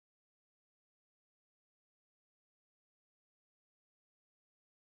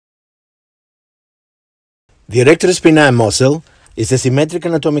The erector spinae muscle is a symmetric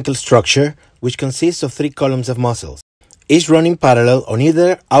anatomical structure which consists of 3 columns of muscles, each running parallel on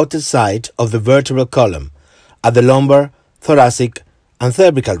either outer side of the vertebral column at the lumbar, thoracic, and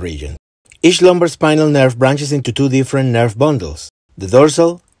cervical region. Each lumbar spinal nerve branches into 2 different nerve bundles, the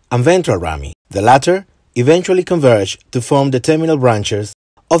dorsal and ventral rami. The latter eventually converge to form the terminal branches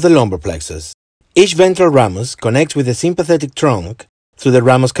of the lumbar plexus. Each ventral ramus connects with the sympathetic trunk through the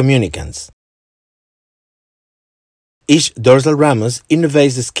ramus communicans. Each dorsal ramus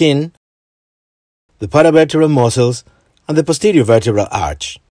innervates the skin, the paravertebral muscles, and the posterior vertebral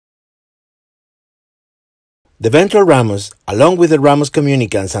arch. The ventral ramus, along with the ramus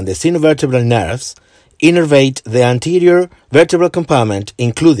communicans and the sinovertebral nerves, innervate the anterior vertebral compartment,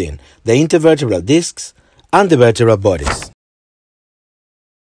 including the intervertebral discs and the vertebral bodies.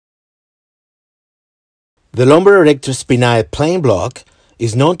 The lumbar erector spinae plane block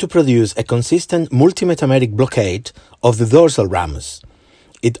is known to produce a consistent multimetameric blockade of the dorsal ramus.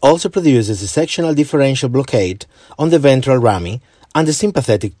 It also produces a sectional differential blockade on the ventral rami and the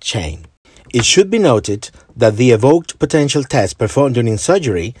sympathetic chain. It should be noted that the evoked potential test performed during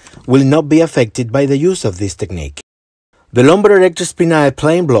surgery will not be affected by the use of this technique. The lumbar erector spinae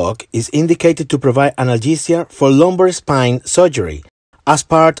plane block is indicated to provide analgesia for lumbar spine surgery as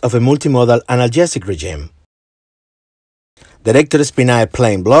part of a multimodal analgesic regime. The erector spinae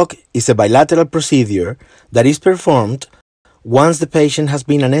plane block is a bilateral procedure that is performed once the patient has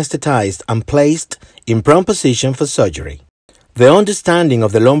been anesthetized and placed in prone position for surgery. The understanding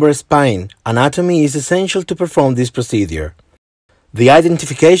of the lumbar spine anatomy is essential to perform this procedure. The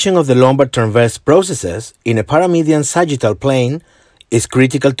identification of the lumbar transverse processes in a paramedian sagittal plane is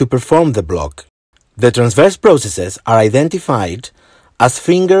critical to perform the block. The transverse processes are identified as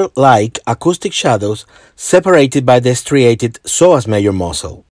finger-like acoustic shadows separated by the striated psoas major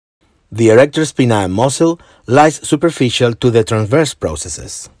muscle. The erector spinae muscle lies superficial to the transverse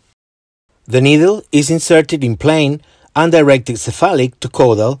processes. The needle is inserted in plane and directed cephalic to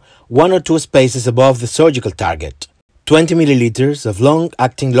caudal 1 or 2 spaces above the surgical target. 20 milliliters of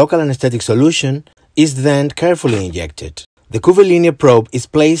long-acting local anesthetic solution is then carefully injected. The curvilinear probe is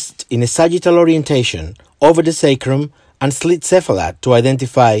placed in a sagittal orientation over the sacrum and slit cephala to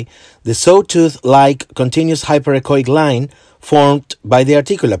identify the sawtooth-like continuous hyperechoic line formed by the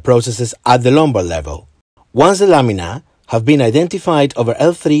articular processes at the lumbar level. Once the lamina have been identified over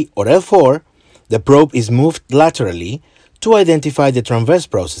L3 or L4, the probe is moved laterally to identify the transverse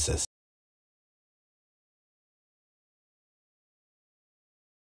processes.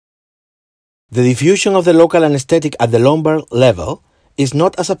 The diffusion of the local anesthetic at the lumbar level is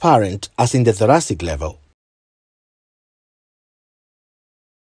not as apparent as in the thoracic level.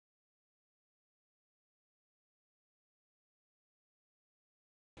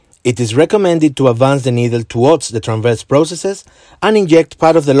 It is recommended to advance the needle towards the transverse processes and inject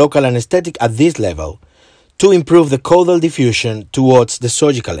part of the local anesthetic at this level to improve the caudal diffusion towards the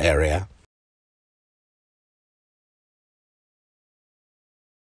surgical area.